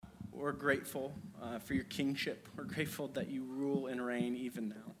we're grateful for your kingship. We're grateful that you rule and reign even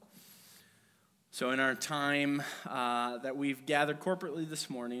now. So in our time that we've gathered corporately this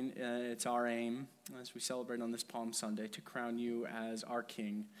morning, it's our aim, as we celebrate on this Palm Sunday, to crown you as our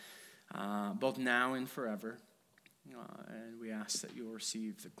King, both now and forever. And we ask that you will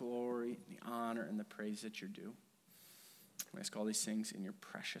receive the glory, the honor, and the praise that you're due. We ask all these things in your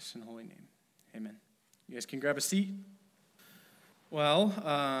precious and holy name. Amen. You guys can grab a seat. Well,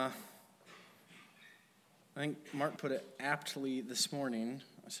 I think Mark put it aptly this morning.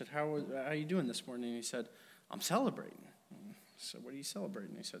 I said, how are you doing this morning? And he said, I'm celebrating. I said, what are you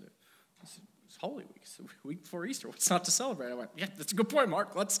celebrating? He said, it's Holy Week. It's the week before Easter. What's not to celebrate? I went, yeah, that's a good point,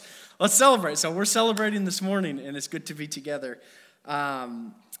 Mark. Let's celebrate. So we're celebrating this morning, and it's good to be together.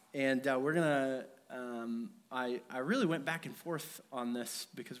 We're going to, I really went back and forth on this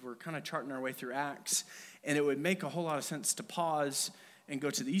because we're kind of charting our way through Acts, and it would make a whole lot of sense to pause and go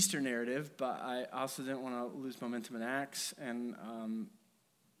to the Easter narrative, but I also didn't want to lose momentum in Acts, and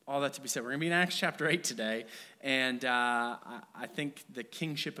all that to be said, we're going to be in Acts chapter 8 today, and I think the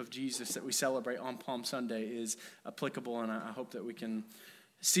kingship of Jesus that we celebrate on Palm Sunday is applicable, and I hope that we can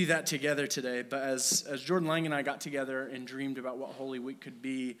see that together today. But as Jordan Lang and I got together and dreamed about what Holy Week could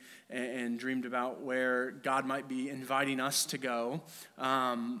be and dreamed about where God might be inviting us to go,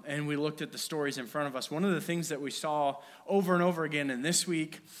 and we looked at the stories in front of us, one of the things that we saw over and over again in this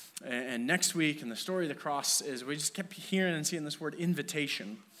week and next week and the story of the cross is we just kept hearing and seeing this word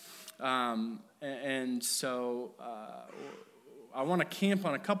invitation. So I want to camp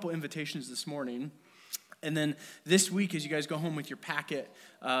on a couple invitations this morning. And then this week, as you guys go home with your packet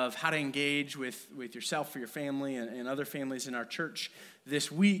of how to engage with yourself or your family and other families in our church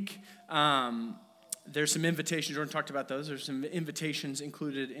this week, there's some invitations. Jordan talked about those. There's some invitations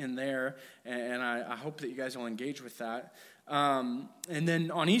included in there, and I hope that you guys will engage with that. And then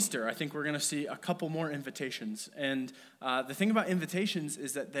on Easter, I think we're going to see a couple more invitations. And the thing about invitations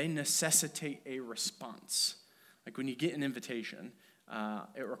is that they necessitate a response. Like when you get an invitation,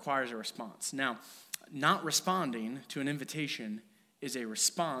 it requires a response. Now, not responding to an invitation is a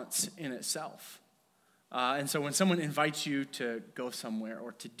response in itself. And so when someone invites you to go somewhere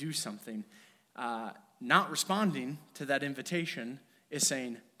or to do something, not responding to that invitation is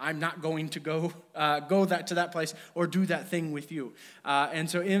saying, I'm not going to go to that place or do that thing with you. And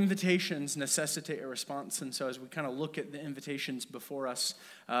so invitations necessitate a response. And so as we kind of look at the invitations before us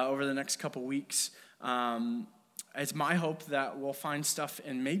over the next couple weeks, it's my hope that we'll find stuff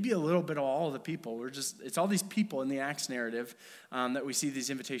in maybe a little bit of all of the people. It's all these people in the Acts narrative that we see these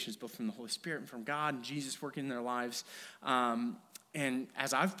invitations both from the Holy Spirit and from God and Jesus working in their lives. And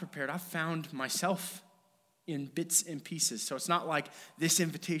as I've prepared, I've found myself in bits and pieces. So it's not like this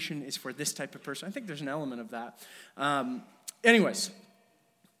invitation is for this type of person. I think there's an element of that. Anyways,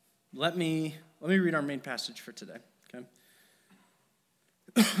 let me read our main passage for today. Okay.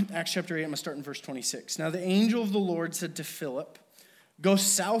 Acts chapter 8, I'm going to start in verse 26. Now the angel of the Lord said to Philip, go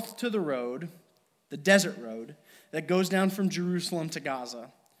south to the road, the desert road, that goes down from Jerusalem to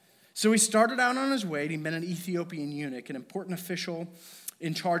Gaza. So he started out on his way, and he met an Ethiopian eunuch, an important official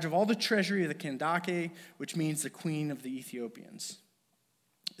in charge of all the treasury of the Kandake, which means the queen of the Ethiopians.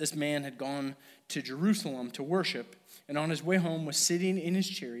 This man had gone to Jerusalem to worship, and on his way home was sitting in his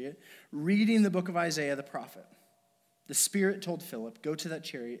chariot, reading the book of Isaiah the prophet. The Spirit told Philip, go to that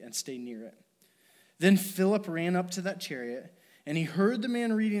chariot and stay near it. Then Philip ran up to that chariot, and he heard the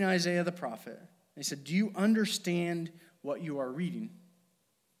man reading Isaiah the prophet. He said, do you understand what you are reading?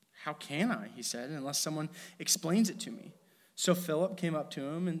 How can I, he said, unless someone explains it to me? So Philip came up to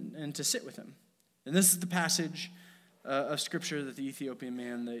him and to sit with him. And this is the passage of Scripture that the Ethiopian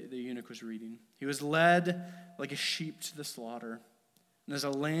man, the eunuch, was reading. He was led like a sheep to the slaughter, and as a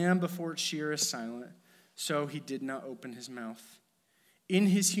lamb before its shearer is silent, so he did not open his mouth. In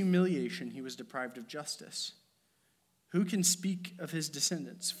his humiliation, he was deprived of justice. Who can speak of his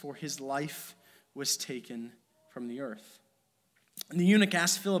descendants? For his life was taken from the earth. And the eunuch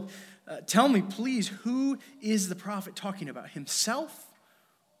asked Philip, tell me, please, who is the prophet talking about, himself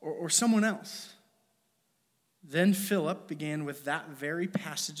or someone else? Then Philip began with that very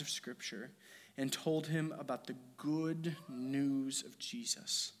passage of Scripture and told him about the good news of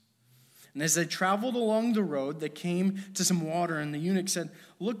Jesus. And as they traveled along the road, they came to some water, and the eunuch said,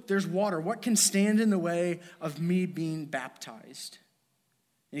 look, there's water. What can stand in the way of me being baptized?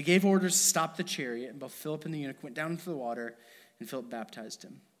 And he gave orders to stop the chariot, and both Philip and the eunuch went down into the water, and Philip baptized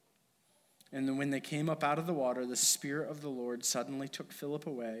him. And then when they came up out of the water, the Spirit of the Lord suddenly took Philip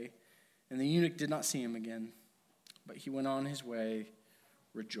away, and the eunuch did not see him again, but he went on his way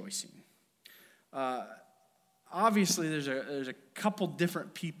rejoicing. obviously there's a couple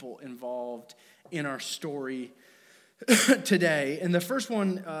different people involved in our story today. And the first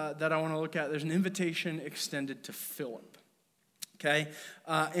one that I want to look at, there's an invitation extended to Philip. Okay,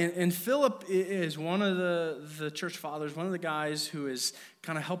 and Philip is one of the church fathers, one of the guys who is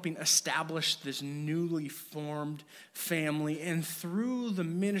kind of helping establish this newly formed family. And through the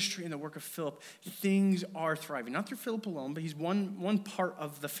ministry and the work of Philip, things are thriving. Not through Philip alone, but he's one part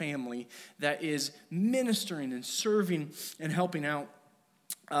of the family that is ministering and serving and helping out.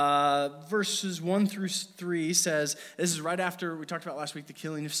 Verses 1 through 3 says, this is right after we talked about last week, the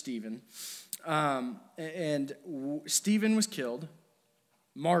killing of Stephen. And Stephen was killed,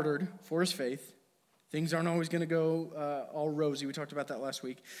 martyred for his faith. Things aren't always going to go all rosy. We talked about that last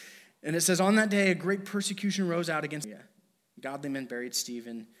week. And it says, on that day, a great persecution rose out against them. Godly men buried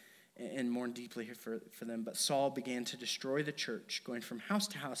Stephen and mourned deeply for them. But Saul began to destroy the church. Going from house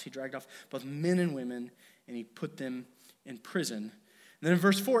to house, he dragged off both men and women, and he put them in prison. And then in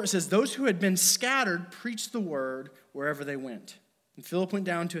verse 4, it says, those who had been scattered preached the word wherever they went. And Philip went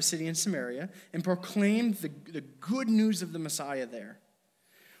down to a city in Samaria and proclaimed the good news of the Messiah there.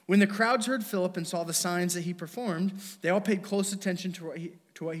 When the crowds heard Philip and saw the signs that he performed, they all paid close attention to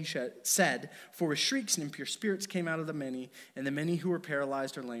what he said, for with shrieks and impure spirits came out of the many, and the many who were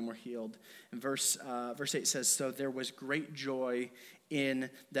paralyzed or lame were healed. And verse 8 says, so there was great joy in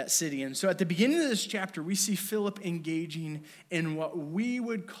that city. And so at the beginning of this chapter, we see Philip engaging in what we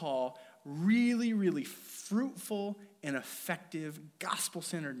would call really, really fruitful and effective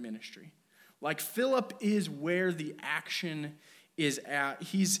gospel-centered ministry. Like Philip is where the action is at.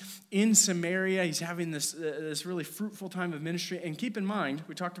 He's in Samaria. He's having this really fruitful time of ministry. And keep in mind,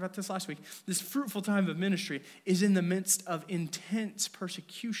 we talked about this last week, this fruitful time of ministry is in the midst of intense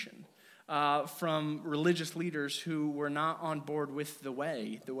persecution from religious leaders who were not on board with the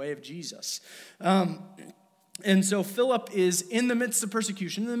way of Jesus. And so Philip is in the midst of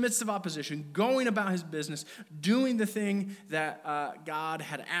persecution, in the midst of opposition, going about his business, doing the thing that God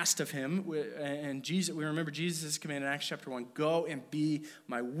had asked of him. And Jesus, we remember Jesus' command in Acts chapter 1, go and be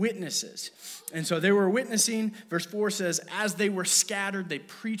my witnesses. And so they were witnessing. Verse 4 says, as they were scattered, they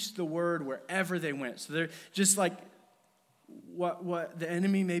preached the word wherever they went. So they're just like, what the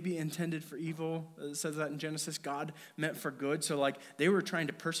enemy maybe intended for evil, it says that in Genesis, God meant for good. So like they were trying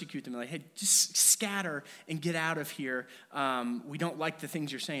to persecute them. Like, hey, just scatter and get out of here. We don't like the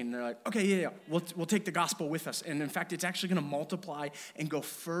things you're saying. And they're like, okay, yeah, we'll take the gospel with us. And in fact, it's actually going to multiply and go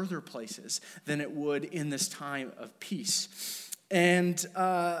further places than it would in this time of peace.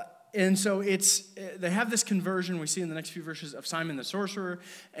 And so they have this conversion we see in the next few verses of Simon the sorcerer,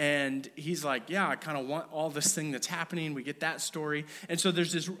 and he's like, yeah, I kind of want all this thing that's happening. We get that story. And so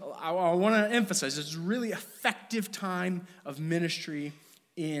there's this, I want to emphasize, this really effective time of ministry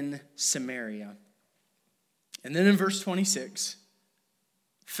in Samaria. And then in verse 26,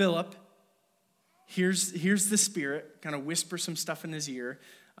 Philip hears the Spirit kind of whisper some stuff in his ear.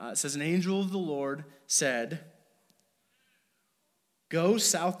 It says, an angel of the Lord said, go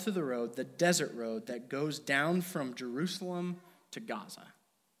south to the road, the desert road that goes down from Jerusalem to Gaza.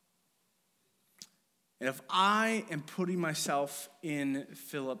 And if I am putting myself in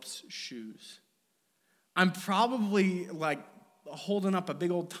Philip's shoes, I'm probably like holding up a big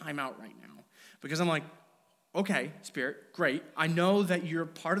old timeout right now. Because I'm like, okay, Spirit, great. I know that you're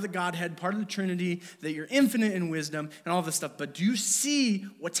part of the Godhead, part of the Trinity, that you're infinite in wisdom and all this stuff, but do you see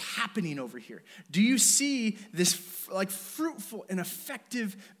what's happening over here? Do you see this fruitful and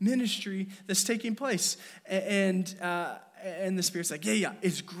effective ministry that's taking place? And the Spirit's like, yeah,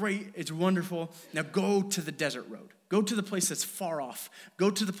 it's great, it's wonderful. Now go to the desert road. Go to the place that's far off. Go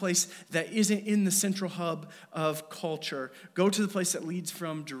to the place that isn't in the central hub of culture. Go to the place that leads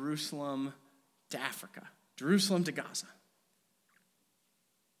from Jerusalem to Africa. Jerusalem to Gaza.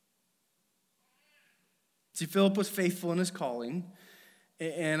 See, Philip was faithful in his calling,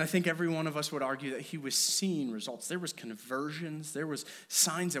 and I think every one of us would argue that he was seeing results. There was conversions, there was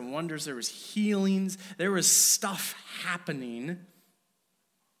signs and wonders, there was healings, there was stuff happening.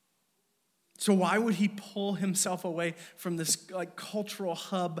 So why would he pull himself away from this cultural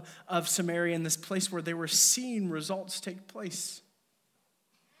hub of Samaria and this place where they were seeing results take place?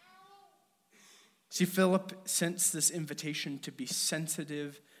 See, Philip sensed this invitation to be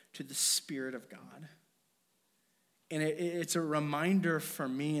sensitive to the Spirit of God. And it's a reminder for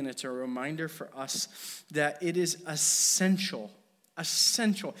me, and it's a reminder for us that it is essential,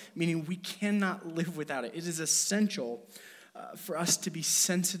 meaning we cannot live without it. It is essential for us to be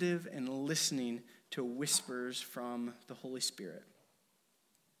sensitive and listening to whispers from the Holy Spirit.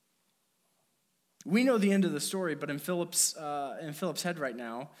 We know the end of the story, but in Philip's head right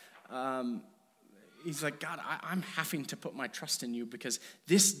now, he's like, God, I'm having to put my trust in you because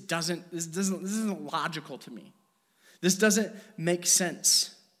this isn't logical to me. This doesn't make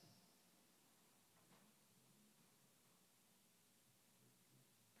sense.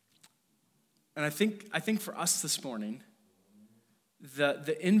 And I think for us this morning,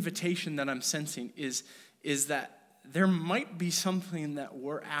 the invitation that I'm sensing is that there might be something that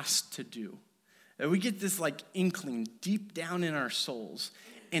we're asked to do. That we get this like inkling deep down in our souls,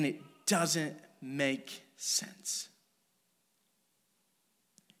 and it doesn't make sense.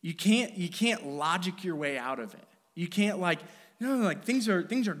 You can't logic your way out of it. You can't things are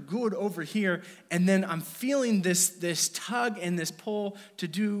good over here, and then I'm feeling this tug and this pull to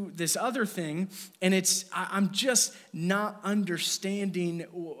do this other thing, and I'm just not understanding.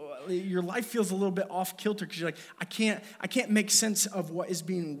 Your life feels a little bit off kilter because you're like, I can't make sense of what is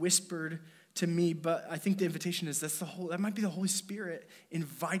being whispered to me. But I think the invitation is that might be the Holy Spirit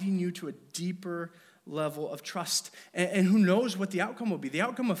inviting you to a deeper level of trust. And who knows what the outcome will be. The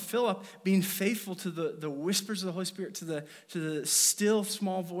outcome of Philip being faithful to the whispers of the Holy Spirit, to the still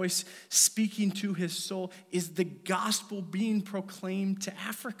small voice speaking to his soul, is the gospel being proclaimed to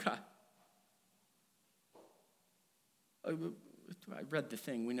Africa. I read the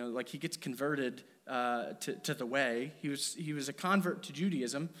thing. We know, he gets converted to the way. He was a convert to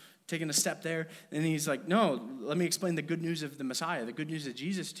Judaism, taking a step there, and he's like, no, let me explain the good news of the Messiah, the good news of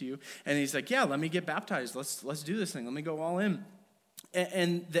Jesus to you. And he's like, yeah, let me get baptized. Let's do this thing. Let me go all in.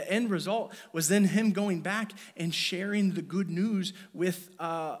 And the end result was then him going back and sharing the good news with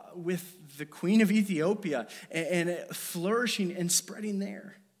the Queen of Ethiopia and flourishing and spreading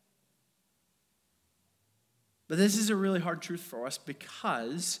there. But this is a really hard truth for us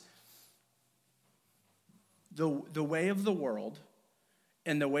because the way of the world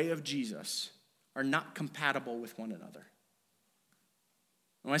and the way of Jesus are not compatible with one another.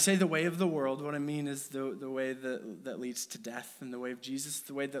 When I say the way of the world, what I mean is the way that leads to death, and the way of Jesus,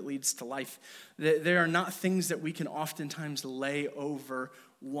 the way that leads to life. They are not things that we can oftentimes lay over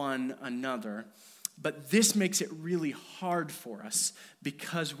one another. But this makes it really hard for us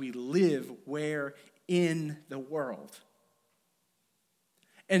because we live where in the world.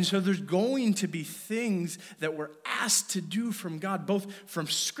 And so there's going to be things that we're asked to do from God, both from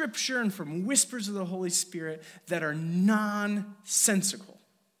Scripture and from whispers of the Holy Spirit, that are nonsensical.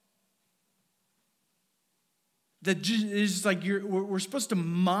 That is we're supposed to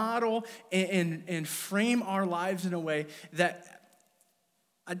model and frame our lives in a way that,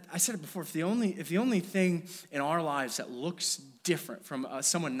 I said it before, if the only thing in our lives that looks different from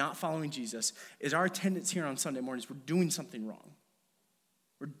someone not following Jesus is our attendance here on Sunday mornings, we're doing something wrong.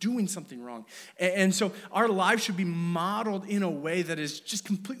 We're doing something wrong. And so our lives should be modeled in a way that is just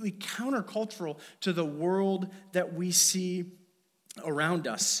completely countercultural to the world that we see around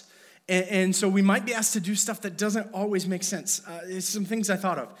us. And so we might be asked to do stuff that doesn't always make sense. Some things I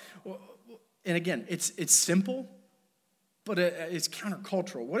thought of. And again, it's simple, but it's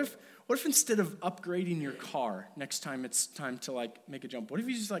countercultural. What if instead of upgrading your car next time it's time to make a jump, what if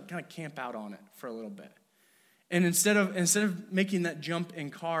you just kind of camp out on it for a little bit? And instead of making that jump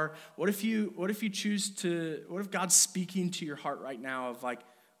in car, what if God's speaking to your heart right now of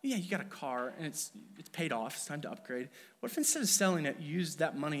yeah, you got a car and it's paid off, it's time to upgrade. What if instead of selling it, you use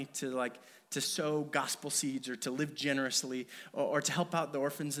that money to sow gospel seeds or to live generously or to help out the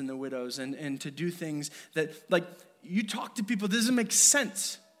orphans and the widows and to do things that you talk to people, it doesn't make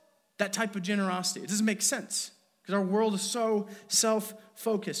sense. That type of generosity, it doesn't make sense. Because our world is so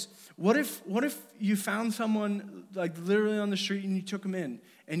self-focused. What if you found someone literally on the street and you took them in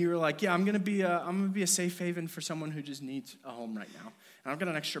and you were like, yeah, I'm gonna be a safe haven for someone who just needs a home right now. And I've got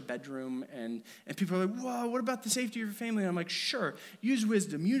an extra bedroom and people are like, whoa, what about the safety of your family? And I'm like, sure, use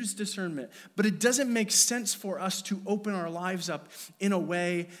wisdom, use discernment. But it doesn't make sense for us to open our lives up in a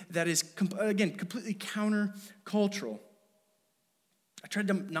way that is, again, completely counter-cultural. I tried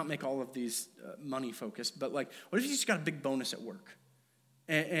to not make all of these money focused, but what if you just got a big bonus at work?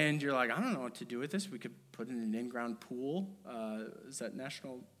 And you're like, I don't know what to do with this. We could put in an in-ground pool. Is that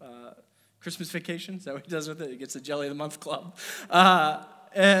National Christmas Vacation? Is that what he does with it? He gets the Jelly of the Month Club.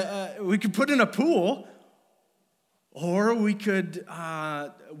 We could put in a pool, or we could,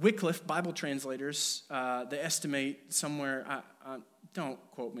 Wycliffe Bible translators, they estimate somewhere, don't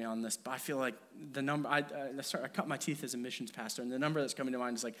quote me on this, but I feel like the number, I cut my teeth as a missions pastor, and the number that's coming to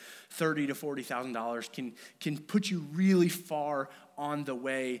mind is $30,000 to $40,000 can put you really far on the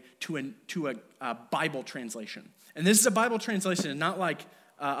way to a Bible translation. And this is a Bible translation, not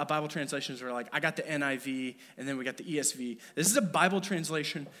a Bible translation is where I got the NIV and then we got the ESV. This is a Bible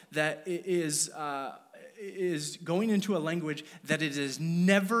translation that is is going into a language that it has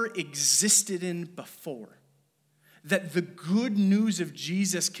never existed in before. That the good news of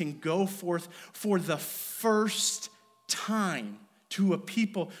Jesus can go forth for the first time to a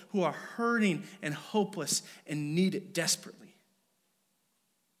people who are hurting and hopeless and need it desperately.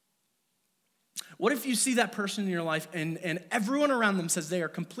 What if you see that person in your life and everyone around them says they are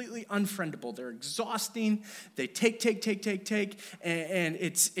completely unfriendable, they're exhausting, they take, and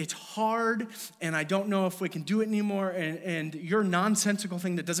it's hard, and I don't know if we can do it anymore, and your nonsensical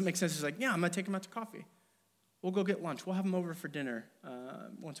thing that doesn't make sense is like, yeah, I'm going to take them out to coffee. We'll go get lunch. We'll have them over for dinner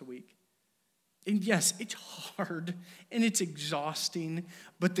once a week. And yes, it's hard and it's exhausting,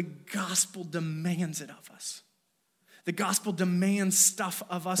 but the gospel demands it of us. The gospel demands stuff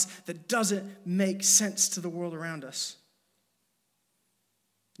of us that doesn't make sense to the world around us.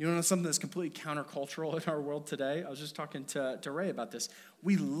 You know something that's completely countercultural in our world today? I was just talking to Ray about this.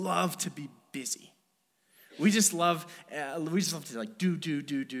 We love to be busy. We just love to like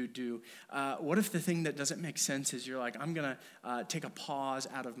do. What if the thing that doesn't make sense is you're like, I'm going to take a pause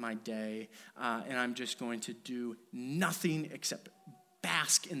out of my day and I'm just going to do nothing except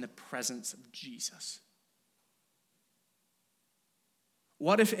bask in the presence of Jesus?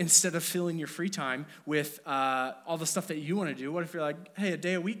 What if instead of filling your free time with all the stuff that you want to do, what if you're like, hey, a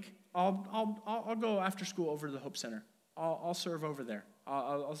day a week, I'll go after school over to the Hope Center. I'll serve over there.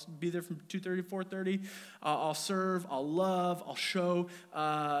 I'll be there from 2:30 to 4:30. I'll serve. I'll love. I'll show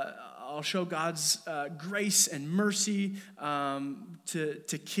God's grace and mercy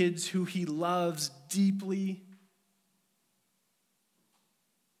to kids who He loves deeply.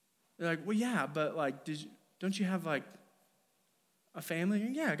 They're like, well, yeah, but like, don't you have like a family?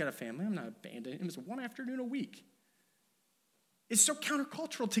 Yeah, I got a family. I'm not abandoning him. It's one afternoon a week. It's so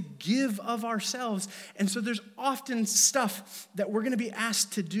countercultural to give of ourselves. And so there's often stuff that we're going to be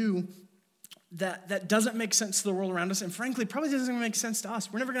asked to do that doesn't make sense to the world around us. And frankly, probably doesn't make sense to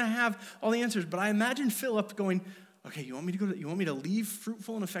us. We're never going to have all the answers. But I imagine Philip going, okay, you want me to leave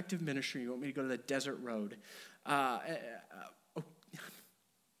fruitful and effective ministry? You want me to go to the desert road?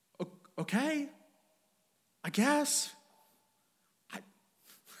 Okay, I guess.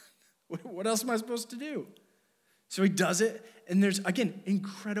 What else am I supposed to do? So he does it, and there's, again,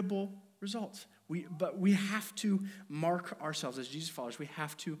 incredible results. But we have to mark ourselves as Jesus followers. We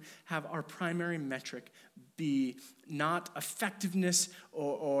have to have our primary metric be not effectiveness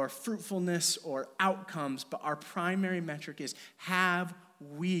or fruitfulness or outcomes, but our primary metric is, have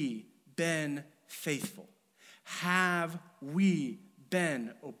we been faithful? Have we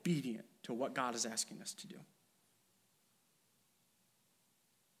been obedient to what God is asking us to do?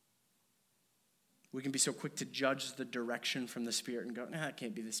 We can be so quick to judge the direction from the Spirit and go, nah, it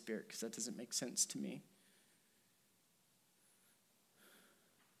can't be the Spirit because that doesn't make sense to me.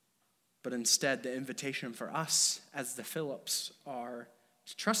 But instead, the invitation for us as the Philips are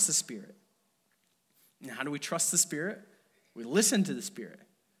to trust the Spirit. And how do we trust the Spirit? We listen to the Spirit.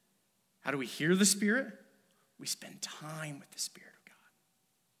 How do we hear the Spirit? We spend time with the Spirit of God.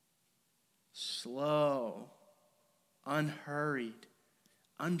 Slow, unhurried,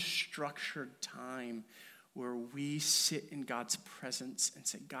 unstructured time where we sit in God's presence and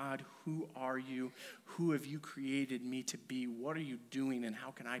say, God, who are you? Who have you created me to be? What are you doing, and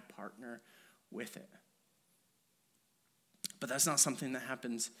how can I partner with it? But that's not something that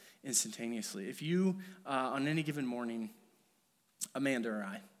happens instantaneously. If you, on any given morning, Amanda or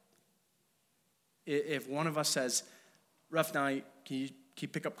I, if one of us says, rough night, can you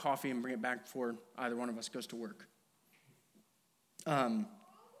pick up coffee and bring it back before either one of us goes to work?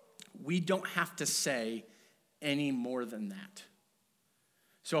 We don't have to say any more than that.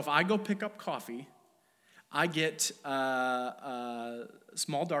 So if I go pick up coffee, I get a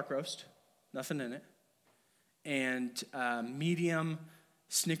small dark roast, nothing in it, and a medium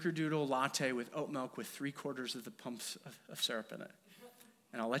snickerdoodle latte with oat milk with 3/4 of the pumps of syrup in it.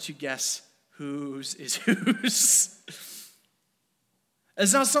 And I'll let you guess whose is whose.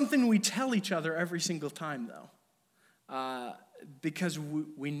 It's not something we tell each other every single time, though. Because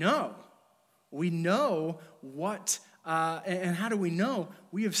we know what, and how do we know?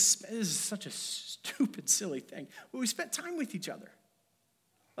 This is such a stupid, silly thing. But we spent time with each other.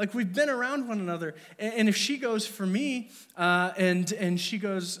 Like, we've been around one another. And if she goes for me, and she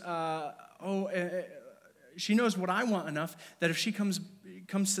goes, she knows what I want enough that if she comes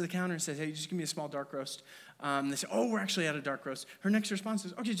to the counter and says, hey, just give me a small dark roast, they say, oh, we're actually out of dark roast. Her next response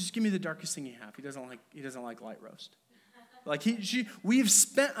is, okay, just give me the darkest thing you have. He doesn't like light roast. Like we've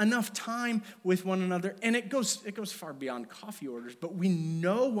spent enough time with one another, and it goes far beyond coffee orders, but we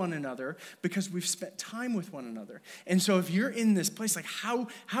know one another because we've spent time with one another. And so if you're in this place, like how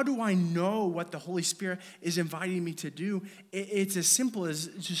do I know what the Holy Spirit is inviting me to do? It's as simple as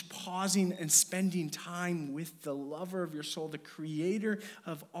just pausing and spending time with the lover of your soul, the creator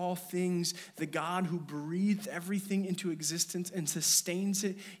of all things, the God who breathed everything into existence and sustains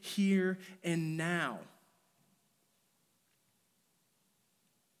it here and now.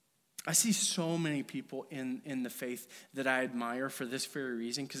 I see so many people in the faith that I admire for this very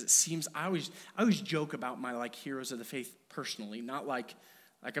reason, because it seems I always joke about my like heroes of the faith personally, not like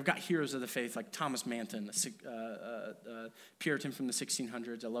I've got heroes of the faith like Thomas Manton, a Puritan from the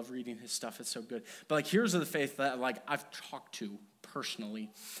 1600s. I love reading his stuff; it's so good. But like heroes of the faith that like I've talked to personally,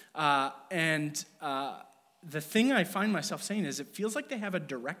 and the thing I find myself saying is it feels like they have a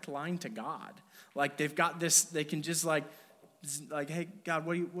direct line to God. Like they've got this, they can just like, hey, God,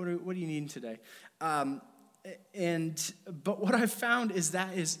 what do you need today? But what I've found is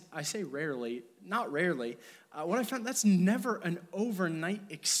I say rarely, not rarely, what I found, that's never an overnight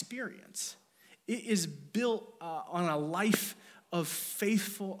experience. It is built on a life of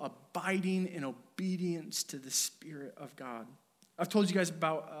faithful abiding and obedience to the Spirit of God. I've told you guys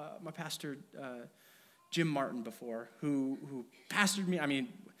about my pastor, Jim Martin, before, who pastored me. I mean,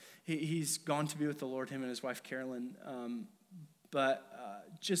 he's gone to be with the Lord, him and his wife, Carolyn. But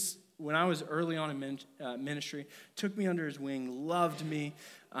just when I was early on in ministry, took me under his wing, loved me,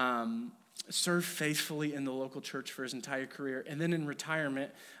 served faithfully in the local church for his entire career, and then in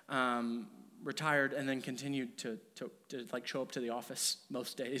retirement, retired and then continued to like show up to the office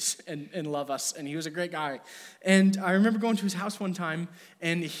most days and love us. And he was a great guy. And I remember going to his house one time,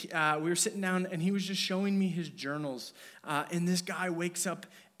 and we were sitting down, and he was just showing me his journals. And this guy wakes up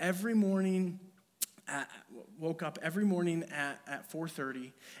every morning. Woke up every morning at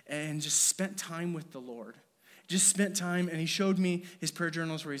 4:30 and just spent time with the Lord. Just spent time, and he showed me his prayer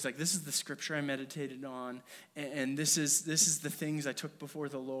journals where he's like, this is the scripture I meditated on, and this is the things I took before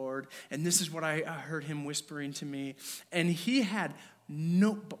the Lord, and this is what I heard him whispering to me. And he had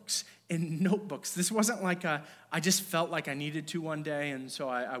notebooks and notebooks. This wasn't like I just felt like I needed to one day, and so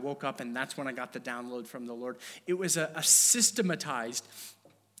I woke up, and that's when I got the download from the Lord. It was a systematized,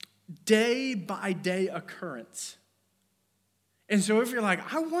 day-by-day occurrence. And so if you're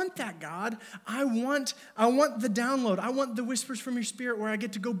like, I want that, God, I want the download, I want the whispers from your Spirit where I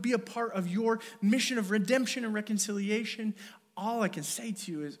get to go be a part of your mission of redemption and reconciliation, all I can say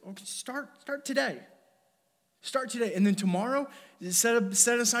to you is, okay, start today. Start today. And then tomorrow, set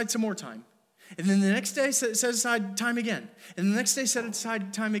aside some more time. And then the next day, set aside time again. And the next day, set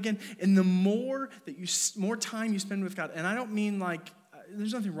aside time again. And the more time you spend with God, and I don't mean like,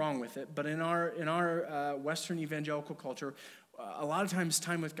 there's nothing wrong with it, but in our Western evangelical culture, a lot of times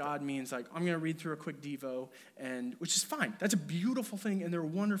time with God means like, I'm going to read through a quick Devo, which is fine. That's a beautiful thing, and they're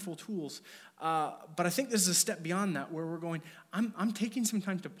wonderful tools. But I think this is a step beyond that, where we're going, I'm taking some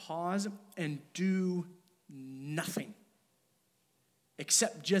time to pause and do nothing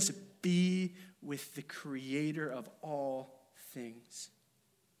except just be with the Creator of all things.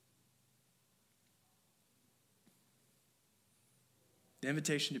 The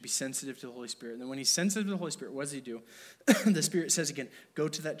invitation to be sensitive to the Holy Spirit. And then when he's sensitive to the Holy Spirit, what does he do? The Spirit says again, go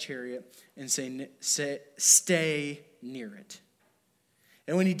to that chariot and stay near it.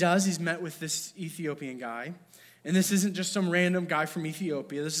 And when he does, he's met with this Ethiopian guy. And this isn't just some random guy from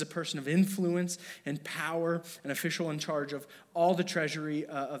Ethiopia. This is a person of influence and power, an official in charge of all the treasury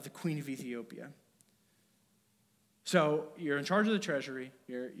of the Queen of Ethiopia. So you're in charge of the treasury.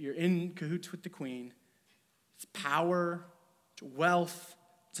 You're in cahoots with the queen. It's power, wealth,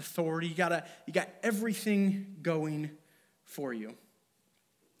 it's authority. You got everything going for you.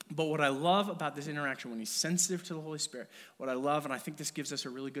 But what I love about this interaction when he's sensitive to the Holy Spirit, what I love, and I think this gives us a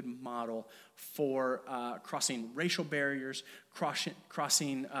really good model for crossing racial barriers, crossing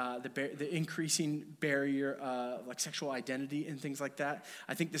the increasing barrier like sexual identity and things like that.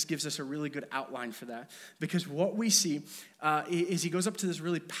 I think this gives us a really good outline for that. Because what we see is he goes up to this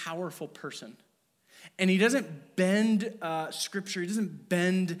really powerful person. And he doesn't bend Scripture. He doesn't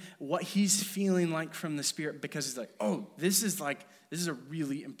bend what he's feeling like from the Spirit, because he's like, oh, this is a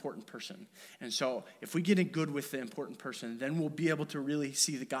really important person. And so if we get in good with the important person, then we'll be able to really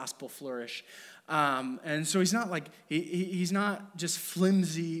see the gospel flourish. And so he's not like, he's not just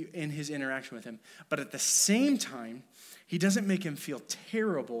flimsy in his interaction with him. But at the same time, he doesn't make him feel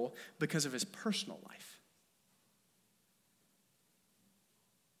terrible because of his personal life.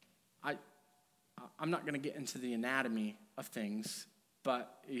 I'm not going to get into the anatomy of things,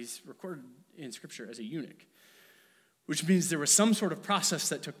 but he's recorded in Scripture as a eunuch, which means there was some sort of process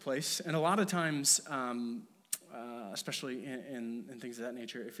that took place. And a lot of times, especially in things of that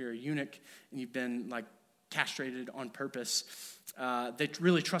nature, if you're a eunuch and you've been like castrated on purpose, they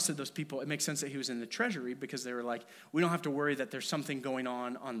really trusted those people. It makes sense that he was in the treasury because they were like, we don't have to worry that there's something going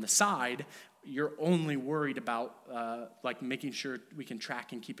on the side. You're only worried about like making sure we can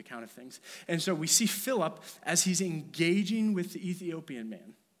track and keep account of things. And so we see Philip as he's engaging with the Ethiopian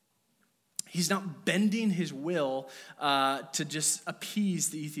man. He's not bending his will to just appease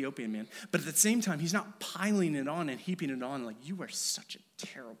the Ethiopian man. But at the same time, he's not piling it on and heaping it on like, you are such a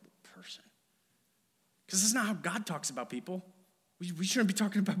terrible person. Because that's not how God talks about people. We shouldn't be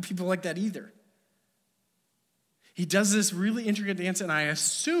talking about people like that either. He does this really intricate dance, and I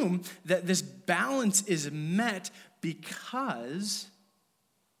assume that this balance is met because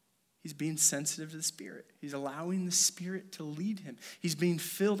he's being sensitive to the Spirit. He's allowing the Spirit to lead him. He's being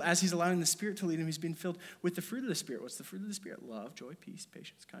filled, as he's allowing the Spirit to lead him, he's being filled with the fruit of the Spirit. What's the fruit of the Spirit? Love, joy, peace,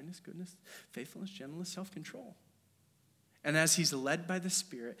 patience, kindness, goodness, faithfulness, gentleness, self-control. And as he's led by the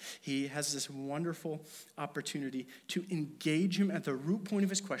Spirit, he has this wonderful opportunity to engage him at the root point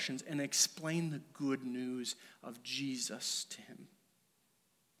of his questions and explain the good news of Jesus to him.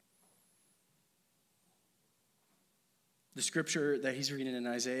 The scripture that he's reading in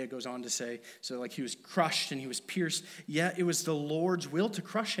Isaiah goes on to say, so like he was crushed and he was pierced, yet it was the Lord's will to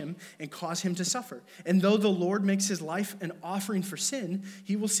crush him and cause him to suffer. And though the Lord makes his life an offering for sin,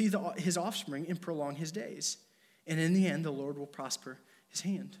 he will see his offspring and prolong his days. And in the end, the Lord will prosper his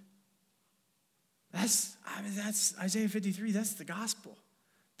hand. That's Isaiah 53. That's the gospel.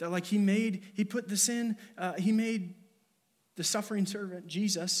 That like he made the suffering servant,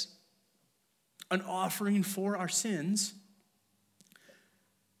 Jesus, an offering for our sins.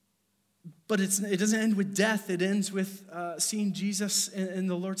 But it doesn't end with death. It ends with seeing Jesus in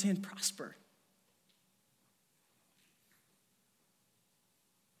the Lord's hand prosper.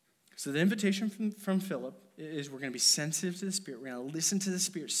 So the invitation from Philip is we're going to be sensitive to the Spirit. We're going to listen to the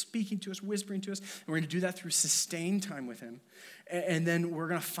Spirit speaking to us, whispering to us, and we're going to do that through sustained time with him. And then we're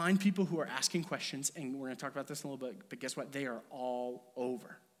going to find people who are asking questions, and we're going to talk about this in a little bit, but guess what? They are all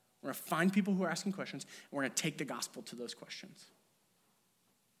over. We're going to find people who are asking questions, and we're going to take the gospel to those questions.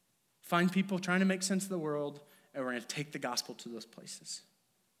 Find people trying to make sense of the world, and we're going to take the gospel to those places.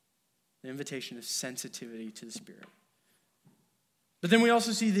 The invitation is sensitivity to the Spirit. But then we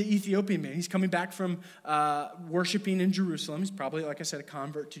also see the Ethiopian man. He's coming back from worshiping in Jerusalem. He's probably, like I said, a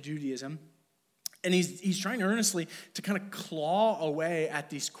convert to Judaism. And he's trying earnestly to kind of claw away at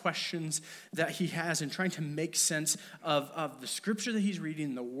these questions that he has and trying to make sense of the scripture that he's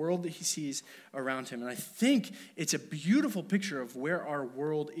reading, the world that he sees around him. And I think it's a beautiful picture of where our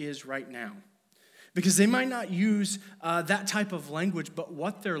world is right now. Because they might not use that type of language, but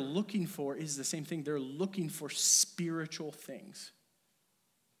what they're looking for is the same thing. They're looking for spiritual things.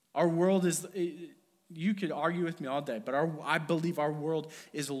 Our world is, you could argue with me all day, but I believe our world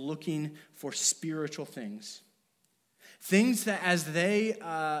is looking for spiritual things. Things that as they,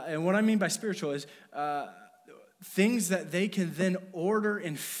 and what I mean by spiritual is things that they can then order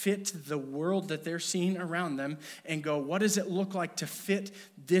and fit the world that they're seeing around them and go, what does it look like to fit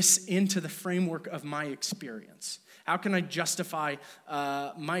this into the framework of my experience? How can I justify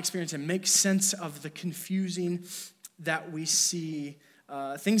my experience and make sense of the confusing that we see?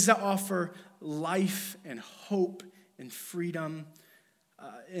 Things that offer life and hope and freedom.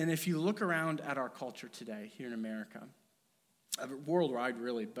 And if you look around at our culture today here in America, worldwide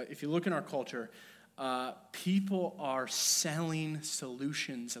really, but if you look in our culture, people are selling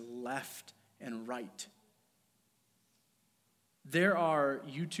solutions left and right. There are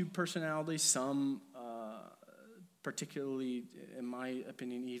YouTube personalities, some particularly, in my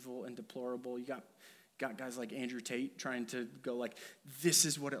opinion, evil and deplorable. You got guys like Andrew Tate trying to go like, this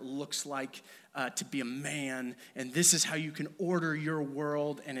is what it looks like to be a man, and this is how you can order your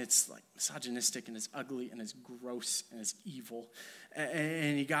world, and it's like misogynistic, and it's ugly, and it's gross, and it's evil.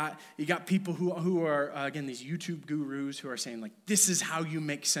 And you got people who are, again, these YouTube gurus who are saying like, this is how you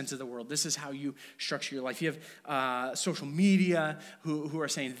make sense of the world. This is how you structure your life. You have social media who are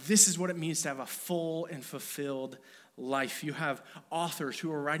saying, this is what it means to have a full and fulfilled life. You have authors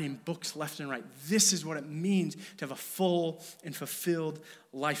who are writing books left and right. This is what it means to have a full and fulfilled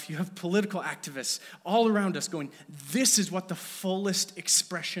life. You have political activists all around us going, this is what the fullest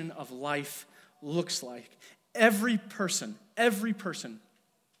expression of life looks like. Every person,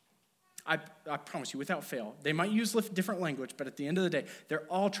 I promise you, without fail, they might use different language, but at the end of the day, they're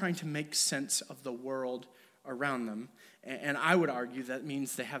all trying to make sense of the world around them. And I would argue that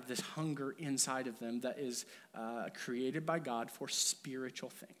means they have this hunger inside of them that is created by God for spiritual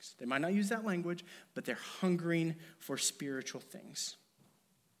things. They might not use that language, but they're hungering for spiritual things.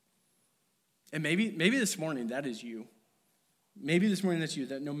 And maybe this morning that is you. Maybe this morning that's you,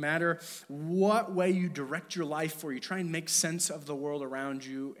 that no matter what way you direct your life or you try and make sense of the world around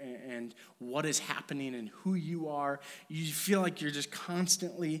you and what is happening and who you are, you feel like you're just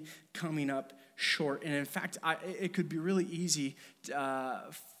constantly coming up short. And in fact, it could be really easy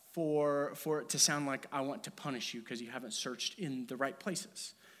for it to sound like I want to punish you because you haven't searched in the right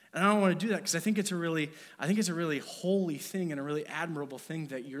places. And I don't want to do that because I think it's a really holy thing and a really admirable thing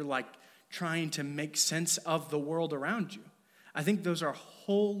that you're like trying to make sense of the world around you. I think those are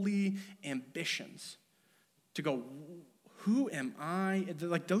holy ambitions to go, who am I?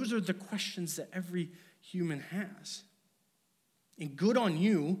 Like, those are the questions that every human has. And good on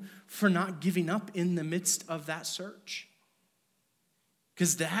you for not giving up in the midst of that search.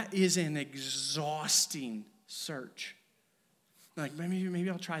 Because that is an exhausting search. Like, maybe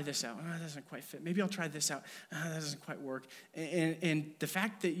I'll try this out. Oh, that doesn't quite fit. Maybe I'll try this out. Oh, that doesn't quite work. And the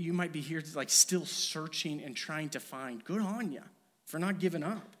fact that you might be here like still searching and trying to find, good on you for not giving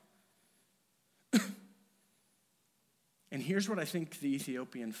up. And here's what I think the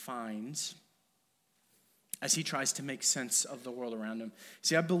Ethiopian finds as he tries to make sense of the world around him.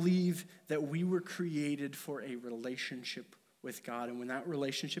 See, I believe that we were created for a relationship with God, and when that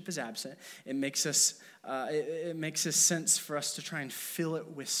relationship is absent, it makes us sense for us to try and fill it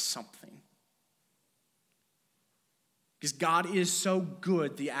with something. Because God is so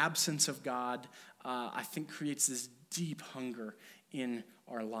good, the absence of God, I think, creates this deep hunger in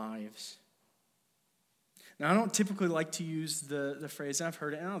our lives. Now, I don't typically like to use the phrase, and I've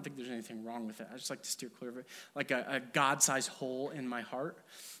heard it, and I don't think there's anything wrong with it. I just like to steer clear of it, like a God-sized hole in my heart.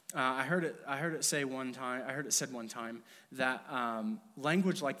 I heard it said one time that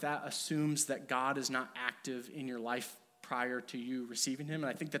language like that assumes that God is not active in your life prior to you receiving him. And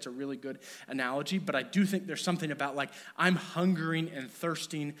I think that's a really good analogy. But I do think there's something about like I'm hungering and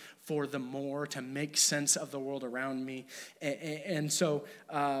thirsting for the more to make sense of the world around me. And so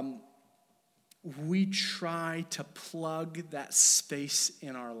we try to plug that space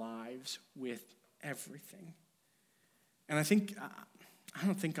in our lives with everything. And I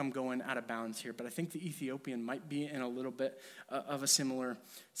don't think I'm going out of bounds here, but I think the Ethiopian might be in a little bit of a similar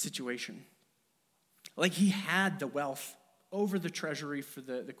situation. Like he had the wealth over the treasury for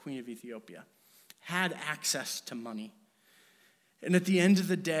the Queen of Ethiopia, had access to money. And at the end of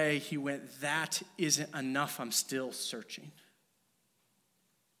the day, he went, that isn't enough, I'm still searching.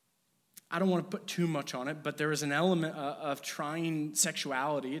 I don't want to put too much on it, but there is an element of trying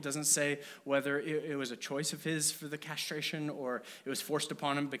sexuality. It doesn't say whether it was a choice of his for the castration or it was forced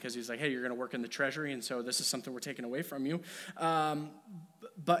upon him because he's like, hey, you're going to work in the treasury, and so this is something we're taking away from you.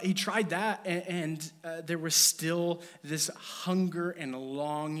 But he tried that, and there was still this hunger and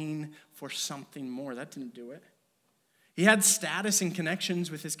longing for something more. That didn't do it. He had status and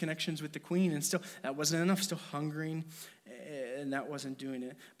connections with his connections with the queen, and still that wasn't enough, still hungering, and that wasn't doing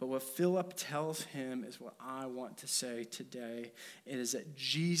it. But what Philip tells him is what I want to say today. It is that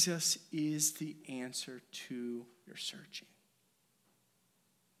Jesus is the answer to your searching.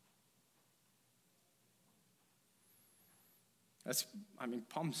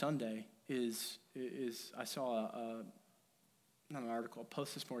 Palm Sunday is I saw not an article, a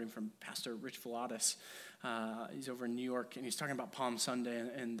post this morning from Pastor Rich Villadis. He's over in New York, and he's talking about Palm Sunday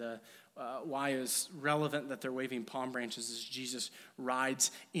and why it's relevant that they're waving palm branches as Jesus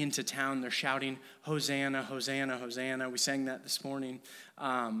rides into town. They're shouting, Hosanna, Hosanna, Hosanna. We sang that this morning.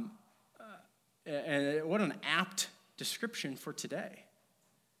 And what an apt description for today.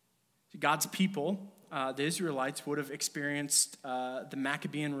 God's people, the Israelites, would have experienced the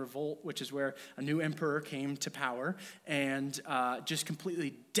Maccabean revolt, which is where a new emperor came to power and just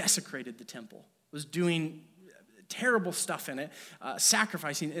completely desecrated the temple. Was doing terrible stuff in it,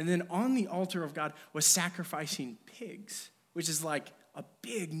 sacrificing, and then on the altar of God was sacrificing pigs, which is like a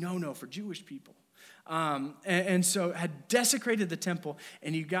big no-no for Jewish people. And so had desecrated the temple,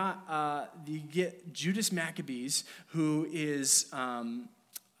 and you get Judas Maccabees, who is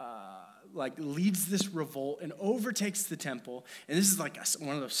leads this revolt and overtakes the temple. And this is like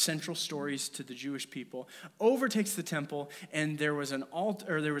one of those central stories to the Jewish people. Overtakes the temple, and there was an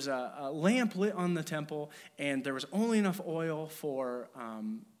altar, or there was a lamp lit on the temple, and there was only enough oil for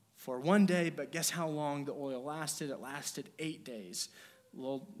 1 day. But guess how long the oil lasted? It lasted 8 days.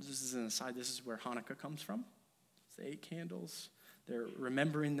 Well, this is an aside. This is where Hanukkah comes from. It's the 8 candles. They're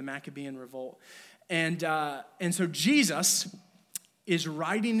remembering the Maccabean revolt, and so Jesus is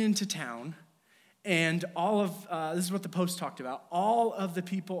riding into town, And all of, this is what the Post talked about, all of the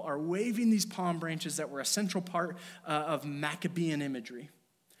people are waving these palm branches that were a central part of Maccabean imagery.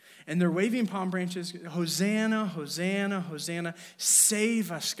 And they're waving palm branches, Hosanna, Hosanna, Hosanna,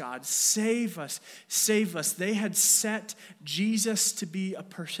 save us, God, save us, save us. They had set Jesus to be a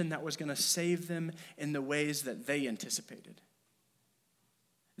person that was going to save them in the ways that they anticipated.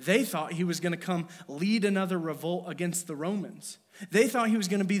 They thought he was going to come lead another revolt against the Romans. They thought he was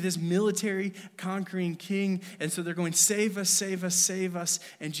going to be this military conquering king. And so they're going, save us, save us, save us.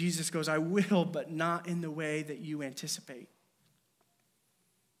 And Jesus goes, I will, but not in the way that you anticipate.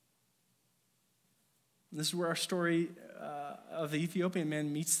 This is where our story of the Ethiopian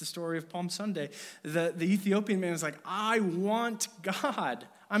man meets the story of Palm Sunday. The Ethiopian man is like, I want God.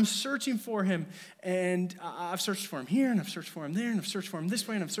 I'm searching for him. And I've searched for him here, and I've searched for him there, and I've searched for him this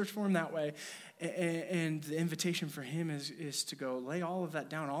way, and I've searched for him that way. And the invitation for him is to go lay all of that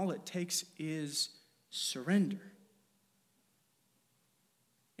down. All it takes is surrender.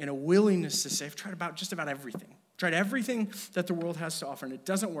 And a willingness to say, I've tried just about everything. Tried everything that the world has to offer, and it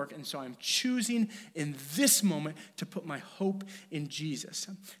doesn't work. And so I'm choosing in this moment to put my hope in Jesus,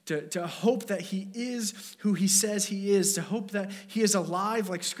 to hope that he is who he says he is, to hope that he is alive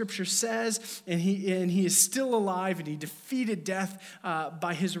like Scripture says, and he is still alive, and he defeated death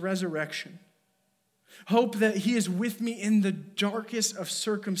by his resurrection. Hope that he is with me in the darkest of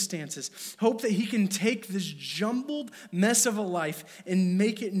circumstances. Hope that he can take this jumbled mess of a life and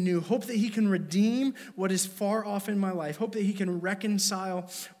make it new. Hope that he can redeem what is far off in my life. Hope that he can reconcile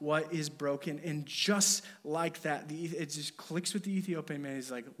what is broken. And just like that, it just clicks with the Ethiopian man.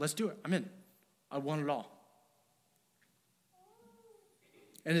 He's like, let's do it. I'm in. I want it all.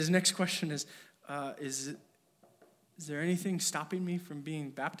 And his next question is there anything stopping me from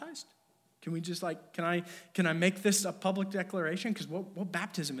being baptized? Can we just can I make this a public declaration? Because what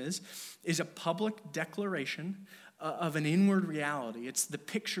baptism is a public declaration of an inward reality. It's the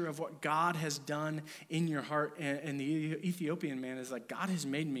picture of what God has done in your heart. And the Ethiopian man is like, God has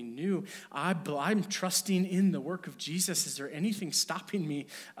made me new. I'm trusting in the work of Jesus. Is there anything stopping me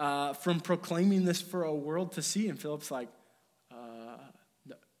from proclaiming this for a world to see? And Philip's like,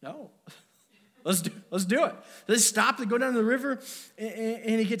 no. Let's do it. Let's stop and go down to the river,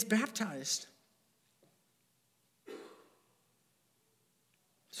 and he gets baptized.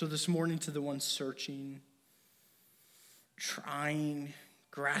 So this morning, to the one searching, trying,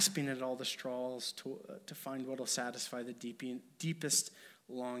 grasping at all the straws to find what will satisfy the deepest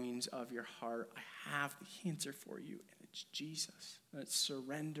longings of your heart, I have the answer for you, and it's Jesus. And it's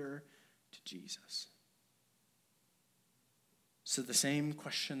surrender to Jesus. So the same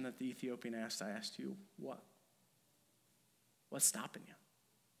question that the Ethiopian asked, I asked you, what? What's stopping you?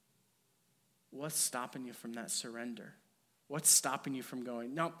 What's stopping you from that surrender? What's stopping you from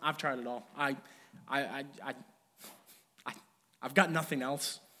going, no, I've tried it all. I've got nothing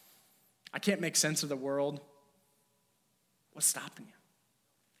else. I can't make sense of the world. What's stopping you?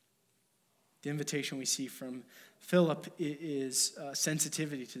 The invitation we see from Philip is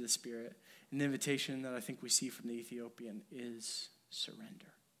sensitivity to the Spirit. And the invitation that I think we see from the Ethiopian is surrender.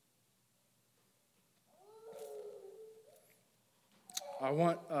 I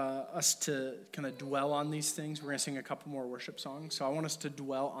want us to kind of dwell on these things. We're going to sing a couple more worship songs. So I want us to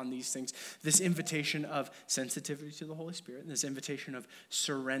dwell on these things. This invitation of sensitivity to the Holy Spirit, and this invitation of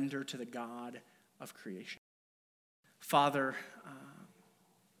surrender to the God of creation. Father,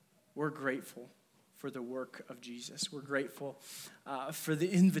 we're grateful for the work of Jesus. We're grateful for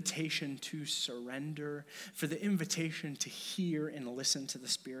the invitation to surrender, for the invitation to hear and listen to the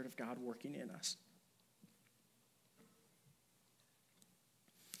Spirit of God working in us.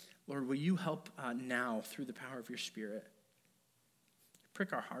 Lord, will you help now through the power of your Spirit?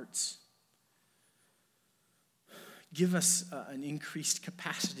 Prick our hearts. Give us an increased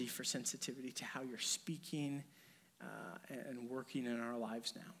capacity for sensitivity to how you're speaking and working in our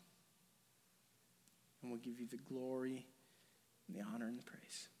lives now. And we'll give you the glory and the honor and the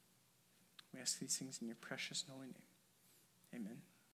praise. We ask these things in your precious and holy name. Amen.